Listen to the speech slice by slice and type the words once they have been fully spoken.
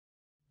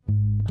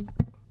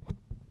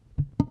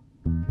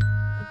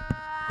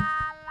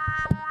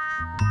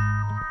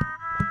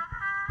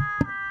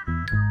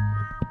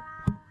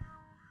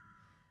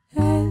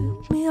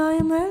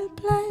I'm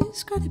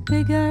helpless, cry the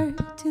beggar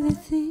to the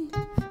thief.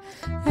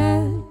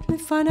 Help me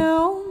find a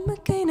home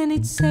again, I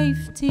need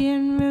safety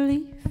and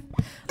relief.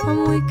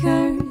 I'm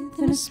weaker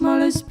than the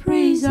smallest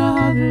breeze, I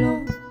have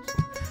lost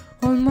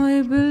all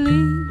my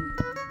belief.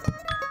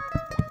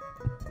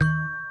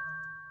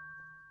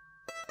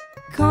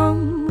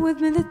 Come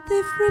with me, the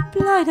thief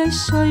replied, I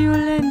show you a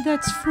land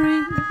that's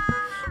free,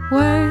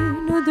 where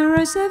no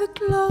doors ever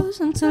close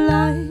until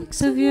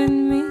likes of you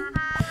and me.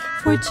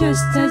 For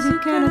just as you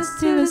cannot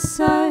steal a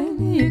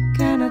sign, you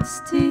cannot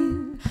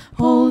steal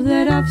all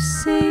that I've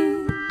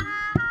seen.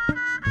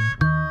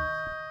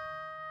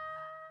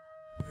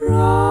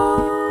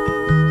 Roam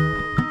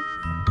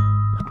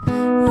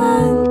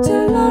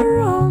until I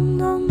roam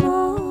no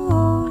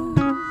more.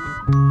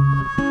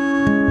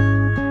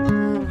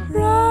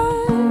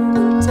 Ride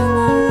until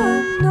I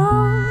roam no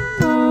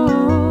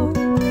more.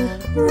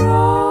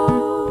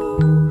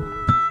 Roam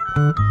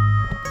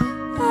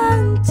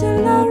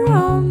until I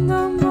roam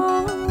no more.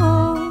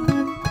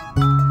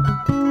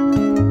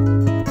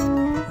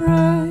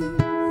 Ride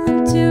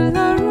until I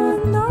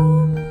roam no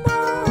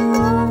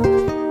more.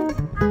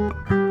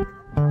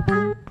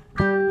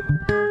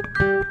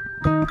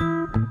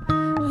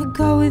 I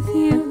go with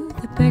you,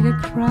 the beggar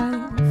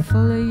cried,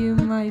 follow you,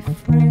 my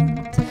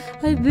friend.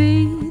 I'll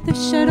be the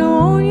shadow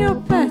on your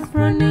path,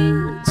 run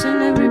each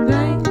and every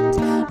bend.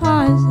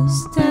 I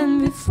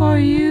stand before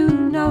you,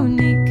 now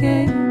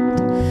naked,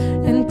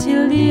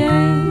 until the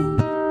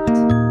end.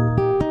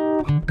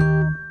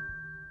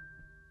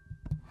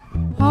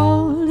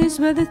 All is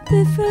where the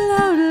thief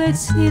allowed,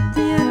 let's hit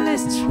the end,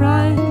 let's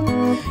try.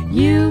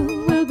 You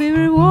will be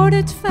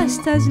rewarded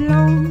fast as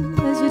long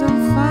as you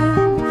don't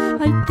find.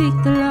 I'll pick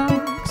the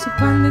locks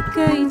upon the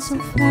gates of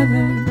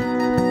heaven,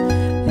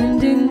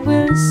 and it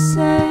will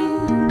say,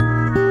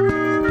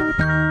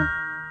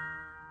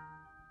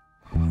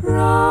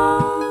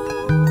 roam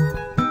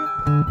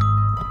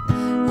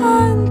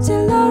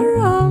until I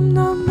roam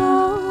no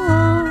more.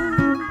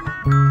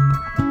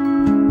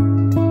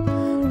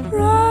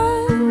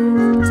 Ride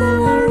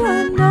until I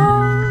run no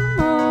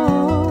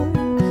more.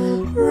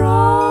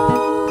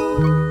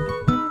 Roam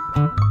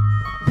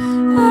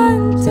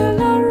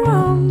until I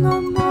roam no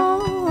more.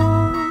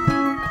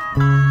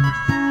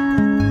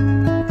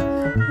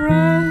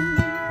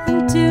 Ride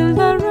until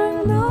I run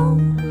no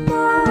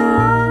more.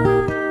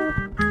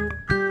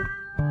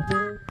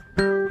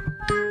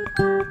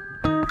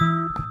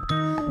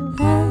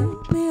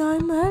 Help me,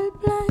 I'm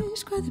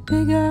helpless, cry the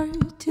beggar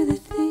to the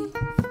thief.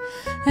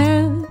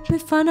 Help me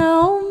find a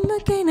home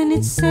again, I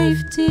need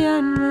safety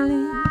and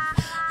relief.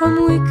 I'm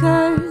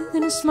weaker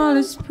than the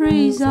smallest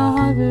breeze, I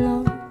have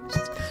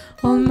lost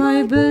all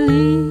my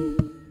belief.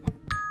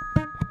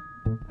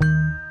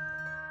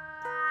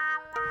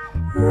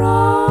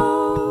 Roam